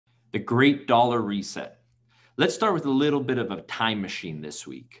The great dollar reset. Let's start with a little bit of a time machine this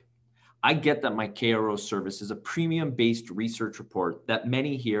week. I get that my KRO service is a premium-based research report that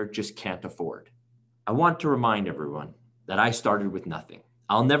many here just can't afford. I want to remind everyone that I started with nothing.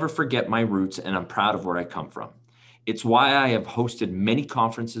 I'll never forget my roots, and I'm proud of where I come from. It's why I have hosted many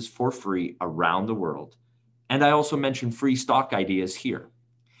conferences for free around the world, and I also mention free stock ideas here.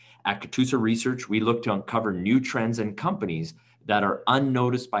 At Katusa Research, we look to uncover new trends and companies that are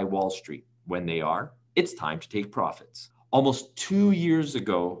unnoticed by Wall Street. When they are, it's time to take profits. Almost 2 years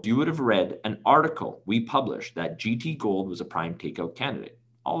ago, you would have read an article we published that GT Gold was a prime takeout candidate.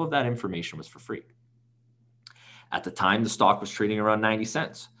 All of that information was for free. At the time, the stock was trading around 90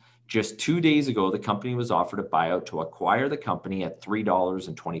 cents. Just 2 days ago, the company was offered a buyout to acquire the company at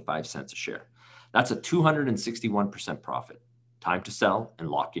 $3.25 a share. That's a 261% profit. Time to sell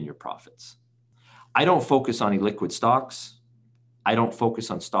and lock in your profits. I don't focus on illiquid stocks. I don't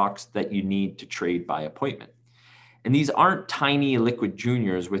focus on stocks that you need to trade by appointment. And these aren't tiny illiquid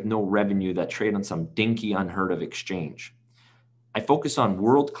juniors with no revenue that trade on some dinky, unheard of exchange. I focus on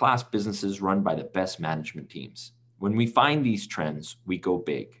world-class businesses run by the best management teams. When we find these trends, we go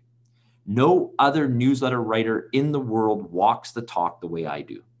big. No other newsletter writer in the world walks the talk the way I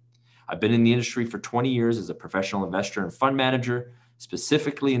do. I've been in the industry for 20 years as a professional investor and fund manager,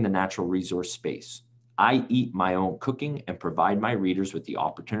 specifically in the natural resource space. I eat my own cooking and provide my readers with the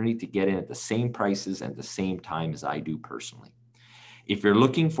opportunity to get in at the same prices and the same time as I do personally. If you're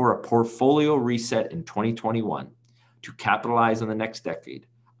looking for a portfolio reset in 2021 to capitalize on the next decade,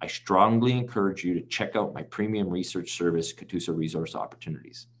 I strongly encourage you to check out my premium research service, Katusa Resource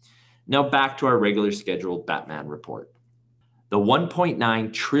Opportunities. Now back to our regular scheduled Batman report. The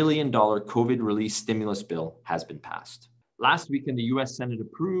 $1.9 trillion COVID relief stimulus bill has been passed. Last weekend, the U.S. Senate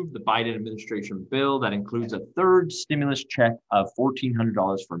approved the Biden administration bill that includes a third stimulus check of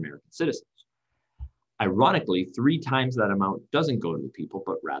 $1,400 for American citizens. Ironically, 3 times that amount doesn't go to the people,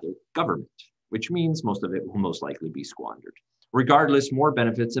 but rather government, which means most of it will most likely be squandered. Regardless, more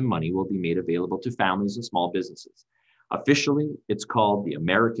benefits and money will be made available to families and small businesses. Officially, it's called the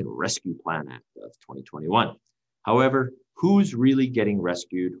American Rescue Plan Act of 2021. However, who's really getting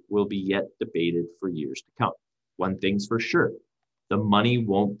rescued will be yet debated for years to come. One thing's for sure, the money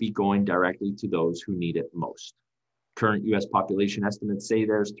won't be going directly to those who need it most. Current US population estimates say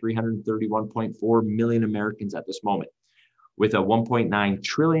there's 331.4 million Americans at this moment. With a 1.9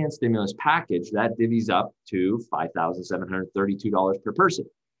 trillion stimulus package, that divvies up to $5,732 per person.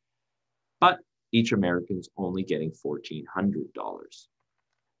 But each American's only getting $1,400.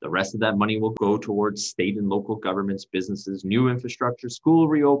 The rest of that money will go towards state and local governments, businesses, new infrastructure, school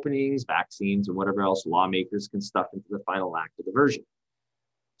reopenings, vaccines, and whatever else lawmakers can stuff into the final act of the version.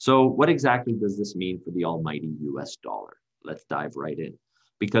 So what exactly does this mean for the almighty US dollar? Let's dive right in,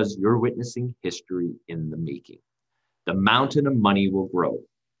 because you're witnessing history in the making. The mountain of money will grow.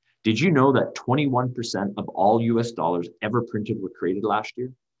 Did you know that 21% of all US dollars ever printed were created last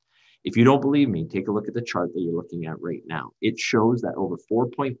year? If you don't believe me, take a look at the chart that you're looking at right now. It shows that over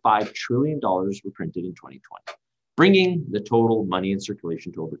 $4.5 trillion were printed in 2020, bringing the total money in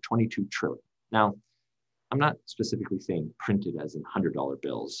circulation to over 22 trillion. Now, I'm not specifically saying printed as in $100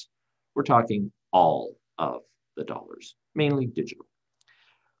 bills. We're talking all of the dollars, mainly digital.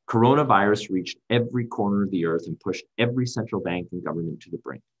 Coronavirus reached every corner of the earth and pushed every central bank and government to the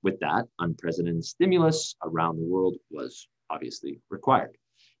brink. With that, unprecedented stimulus around the world was obviously required.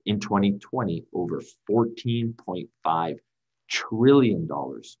 In 2020, over $14.5 trillion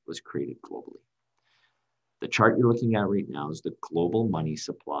was created globally. The chart you're looking at right now is the global money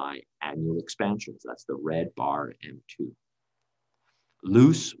supply annual expansions. That's the red bar M2.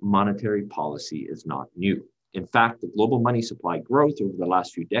 Loose monetary policy is not new. In fact, the global money supply growth over the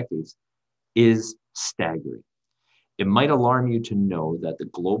last few decades is staggering. It might alarm you to know that the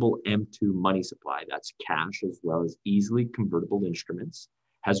global M2 money supply, that's cash as well as easily convertible instruments,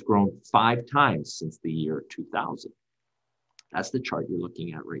 has grown 5 times since the year 2000. That's the chart you're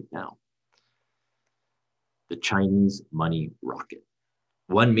looking at right now. The Chinese money rocket.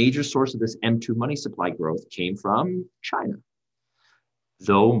 One major source of this M2 money supply growth came from China.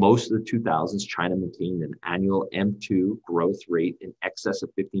 Though most of the 2000s, China maintained an annual M2 growth rate in excess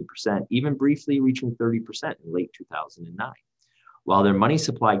of 15%, even briefly reaching 30% in late 2009. While their money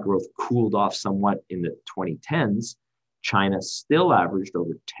supply growth cooled off somewhat in the 2010s, China still averaged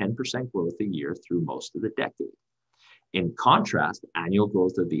over 10% growth a year through most of the decade. In contrast, annual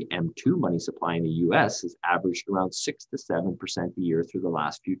growth of the M2 money supply in the US has averaged around 6 to 7% a year through the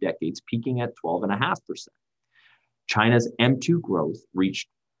last few decades, peaking at 12.5%. China's M2 growth reached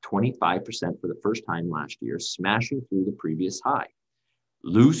 25% for the first time last year, smashing through the previous high.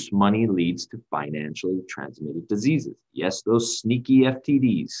 Loose money leads to financially transmitted diseases. Yes, those sneaky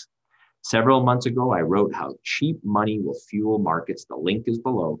FTDs. Several months ago, I wrote how cheap money will fuel markets. The link is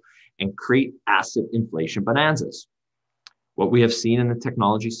below and create asset inflation bonanzas. What we have seen in the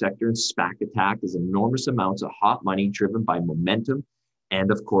technology sector and SPAC attack is enormous amounts of hot money driven by momentum and,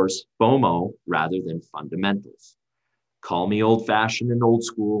 of course, FOMO rather than fundamentals. Call me old-fashioned and old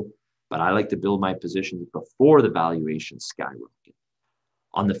school, but I like to build my positions before the valuations skyrocket.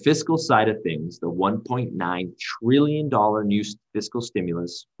 On the fiscal side of things, the $1.9 trillion new fiscal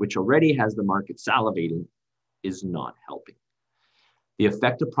stimulus, which already has the market salivating, is not helping. The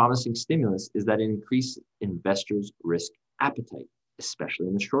effect of promising stimulus is that it increases investors' risk appetite, especially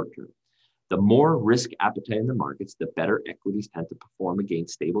in the short term. The more risk appetite in the markets, the better equities tend to perform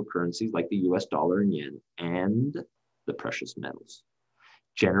against stable currencies like the US dollar and yen and the precious metals.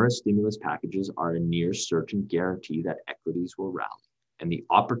 Generous stimulus packages are a near certain guarantee that equities will rally, and the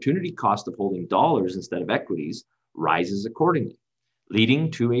opportunity cost of holding dollars instead of equities rises accordingly, leading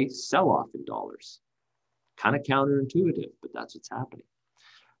to a sell-off in dollars. Kind of counterintuitive, but that's what's happening.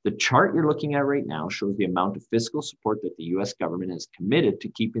 The chart you're looking at right now shows the amount of fiscal support that the US government has committed to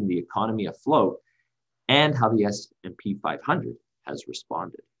keeping the economy afloat and how the S&P 500 has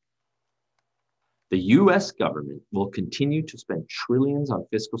responded. The US government will continue to spend trillions on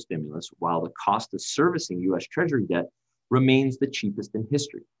fiscal stimulus while the cost of servicing US Treasury debt remains the cheapest in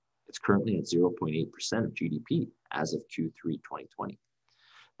history. It's currently at 0.8% of GDP as of Q3 2020.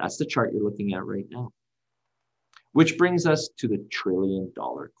 That's the chart you're looking at right now. Which brings us to the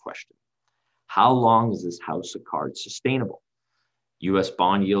trillion-dollar question. How long is this house of cards sustainable? US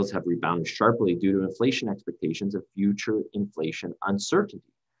bond yields have rebounded sharply due to inflation expectations of future inflation uncertainty.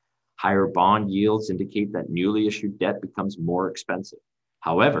 Higher bond yields indicate that newly issued debt becomes more expensive.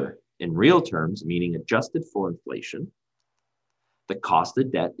 However, in real terms, meaning adjusted for inflation, the cost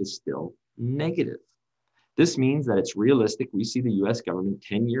of debt is still negative. This means that it's realistic we see the US government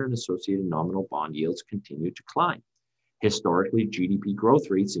 10-year and associated nominal bond yields continue to climb. Historically, GDP growth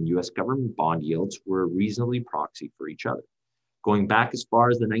rates and US government bond yields were reasonably proxy for each other. Going back as far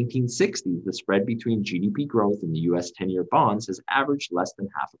as the 1960s, the spread between GDP growth and the US 10-year bonds has averaged less than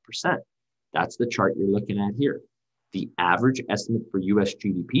 0.5%. That's the chart you're looking at here. The average estimate for US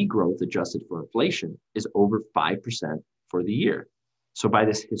GDP growth adjusted for inflation is over 5% for the year. So by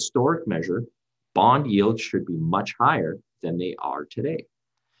this historic measure, bond yields should be much higher than they are today.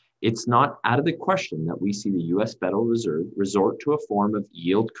 It's not out of the question that we see the US Federal Reserve resort to a form of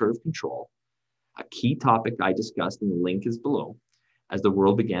yield curve control, a key topic I discussed, and the link is below, as the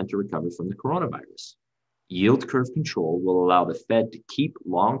world began to recover from the coronavirus. Yield curve control will allow the Fed to keep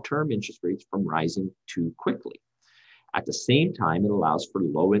long-term interest rates from rising too quickly. At the same time, it allows for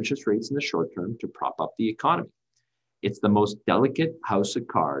low interest rates in the short term to prop up the economy. It's the most delicate house of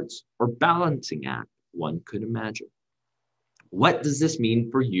cards or balancing act one could imagine. What does this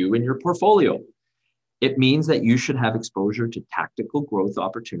mean for you and your portfolio? It means that you should have exposure to tactical growth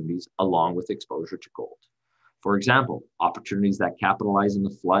opportunities along with exposure to gold. For example, opportunities that capitalize on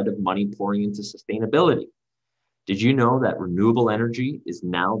the flood of money pouring into sustainability. Did you know that renewable energy is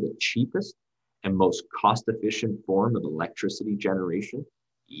now the cheapest and most cost-efficient form of electricity generation?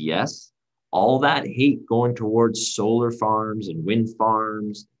 Yes. All that hate going towards solar farms and wind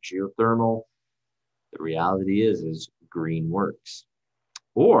farms, geothermal, the reality is green works.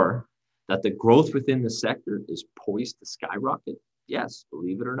 Or that the growth within the sector is poised to skyrocket. Yes,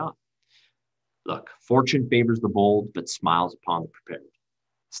 believe it or not. Look, fortune favors the bold, but smiles upon the prepared.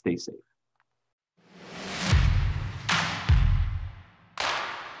 Stay safe.